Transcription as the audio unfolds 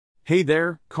Hey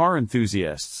there, car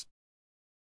enthusiasts!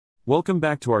 Welcome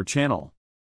back to our channel.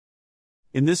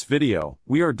 In this video,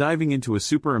 we are diving into a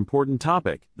super important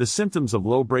topic, the symptoms of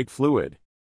low brake fluid.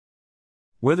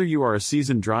 Whether you are a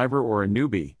seasoned driver or a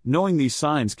newbie, knowing these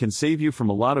signs can save you from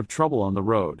a lot of trouble on the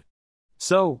road.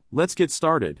 So, let's get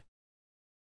started.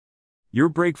 Your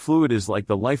brake fluid is like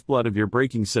the lifeblood of your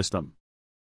braking system.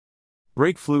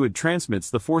 Brake fluid transmits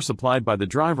the force applied by the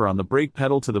driver on the brake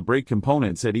pedal to the brake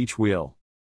components at each wheel.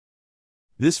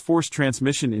 This force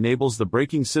transmission enables the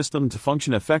braking system to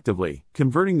function effectively,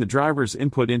 converting the driver's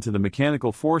input into the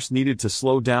mechanical force needed to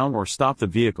slow down or stop the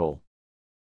vehicle.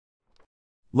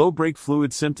 Low brake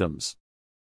fluid symptoms.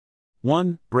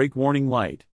 1. Brake warning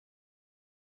light.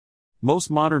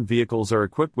 Most modern vehicles are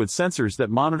equipped with sensors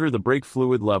that monitor the brake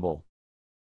fluid level.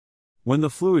 When the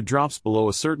fluid drops below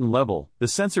a certain level, the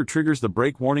sensor triggers the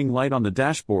brake warning light on the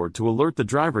dashboard to alert the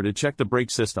driver to check the brake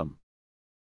system.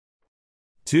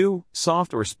 2.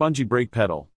 Soft or spongy brake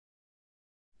pedal.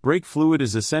 Brake fluid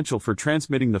is essential for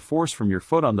transmitting the force from your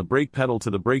foot on the brake pedal to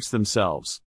the brakes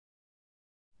themselves.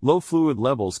 Low fluid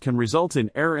levels can result in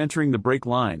air entering the brake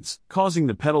lines, causing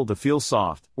the pedal to feel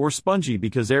soft or spongy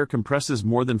because air compresses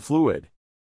more than fluid.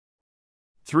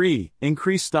 3.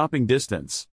 Increased stopping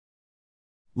distance.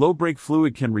 Low brake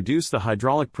fluid can reduce the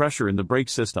hydraulic pressure in the brake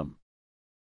system.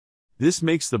 This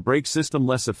makes the brake system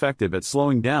less effective at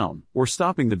slowing down or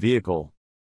stopping the vehicle.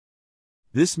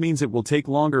 This means it will take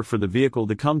longer for the vehicle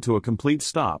to come to a complete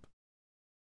stop.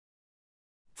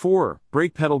 4.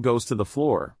 Brake pedal goes to the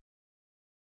floor.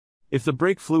 If the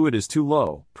brake fluid is too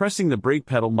low, pressing the brake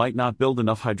pedal might not build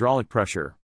enough hydraulic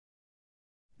pressure.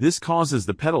 This causes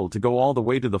the pedal to go all the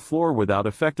way to the floor without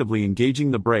effectively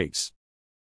engaging the brakes.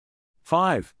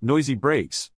 5. Noisy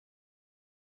brakes.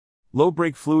 Low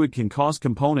brake fluid can cause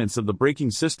components of the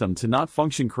braking system to not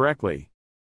function correctly.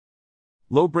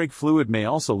 Low brake fluid may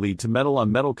also lead to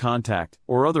metal-on-metal contact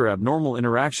or other abnormal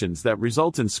interactions that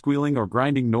result in squealing or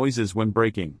grinding noises when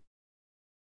braking.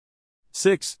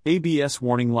 6. ABS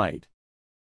warning light.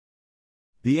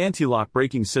 The anti-lock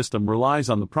braking system relies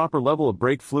on the proper level of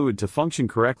brake fluid to function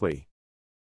correctly.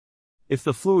 If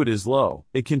the fluid is low,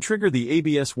 it can trigger the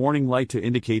ABS warning light to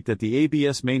indicate that the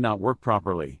ABS may not work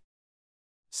properly.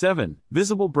 7.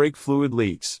 Visible brake fluid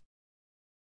leaks.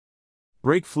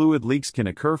 Brake fluid leaks can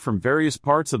occur from various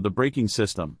parts of the braking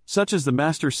system, such as the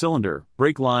master cylinder,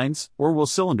 brake lines, or wheel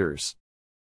cylinders.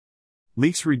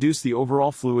 Leaks reduce the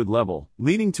overall fluid level,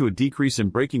 leading to a decrease in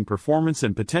braking performance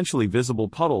and potentially visible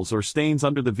puddles or stains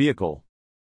under the vehicle.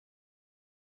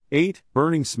 8.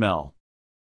 Burning smell.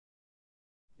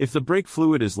 If the brake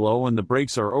fluid is low and the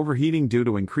brakes are overheating due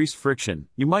to increased friction,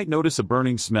 you might notice a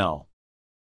burning smell.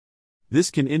 This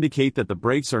can indicate that the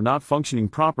brakes are not functioning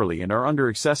properly and are under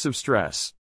excessive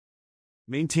stress.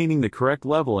 Maintaining the correct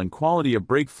level and quality of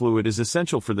brake fluid is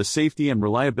essential for the safety and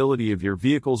reliability of your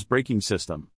vehicle's braking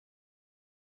system.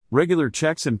 Regular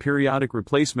checks and periodic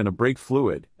replacement of brake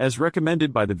fluid, as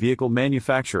recommended by the vehicle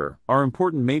manufacturer, are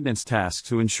important maintenance tasks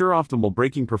to ensure optimal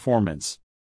braking performance.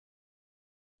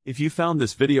 If you found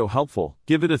this video helpful,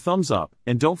 give it a thumbs up,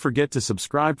 and don't forget to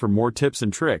subscribe for more tips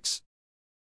and tricks.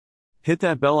 Hit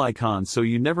that bell icon so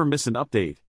you never miss an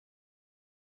update.